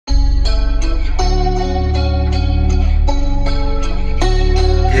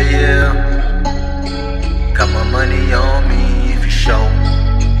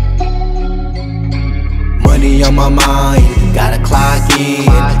on my mind, gotta clock in.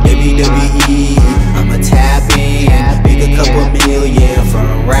 WWE, I'ma tap in. Make a couple million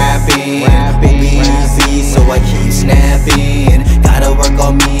from rapping. Won't be easy, so I keep snapping. Gotta work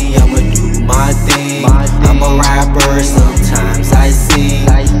on me, I'ma do my thing. I'm a rapper, sometimes I sing.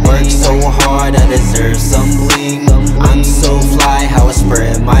 Work so hard, I deserve some bling. I'm so fly, how I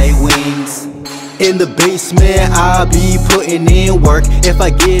spread my wings. In the basement, I'll be putting in work. If I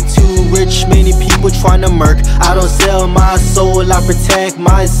get too rich, many people tryna murk. I don't sell my soul, I protect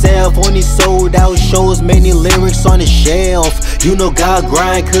myself. Only sold out shows, many lyrics on the shelf. YuNo got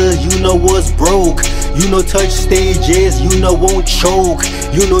grind, cause YuNo was broke. YuNo touch stages, YuNo won't choke.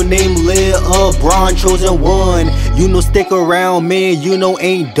 YuNo name lit up, Bron chosen one. YuNo stick around, man, YuNo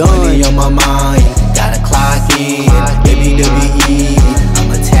ain't done. Money on my mind, gotta clock in. WWE,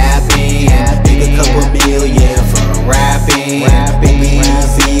 I'ma tap in. Make a couple million from rapping. Won't be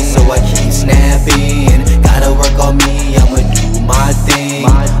easy, so I keep snapping. Gotta work on me, I'ma do my thing.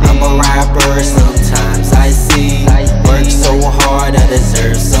 I'm a rapper, sometimes I sing. Work so hard, I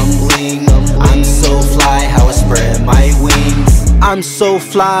deserve some bling. I'm so fly, how I spread my wings. I'm so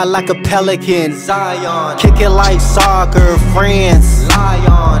fly like a pelican, Zion. Kick it like soccer, France,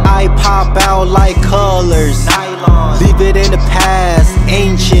 Lion. I pop out like colors, nylon. Leave it in the past,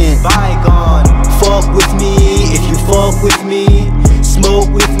 ancient, bygone. Fuck with me if you fuck with me. Smoke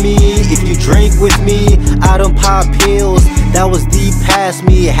with me if you drink with me. I don't pop pills, that was deep past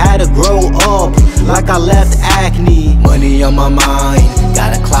me. Had to grow up like I left acne. Money on my mind,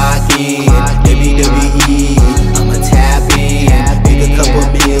 gotta clock in. WWE, I'ma tap in. Make a couple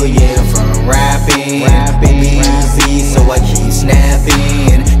million from rapping. Won't be easy, so I keep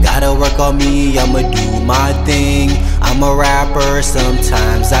snapping. Gotta work on me, I'ma do my thing. I'm a rapper,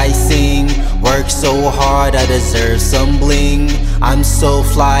 sometimes I sing. Work so hard, I deserve some bling. I'm so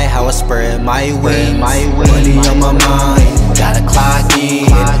fly, how I spread my wings. Money on my mind,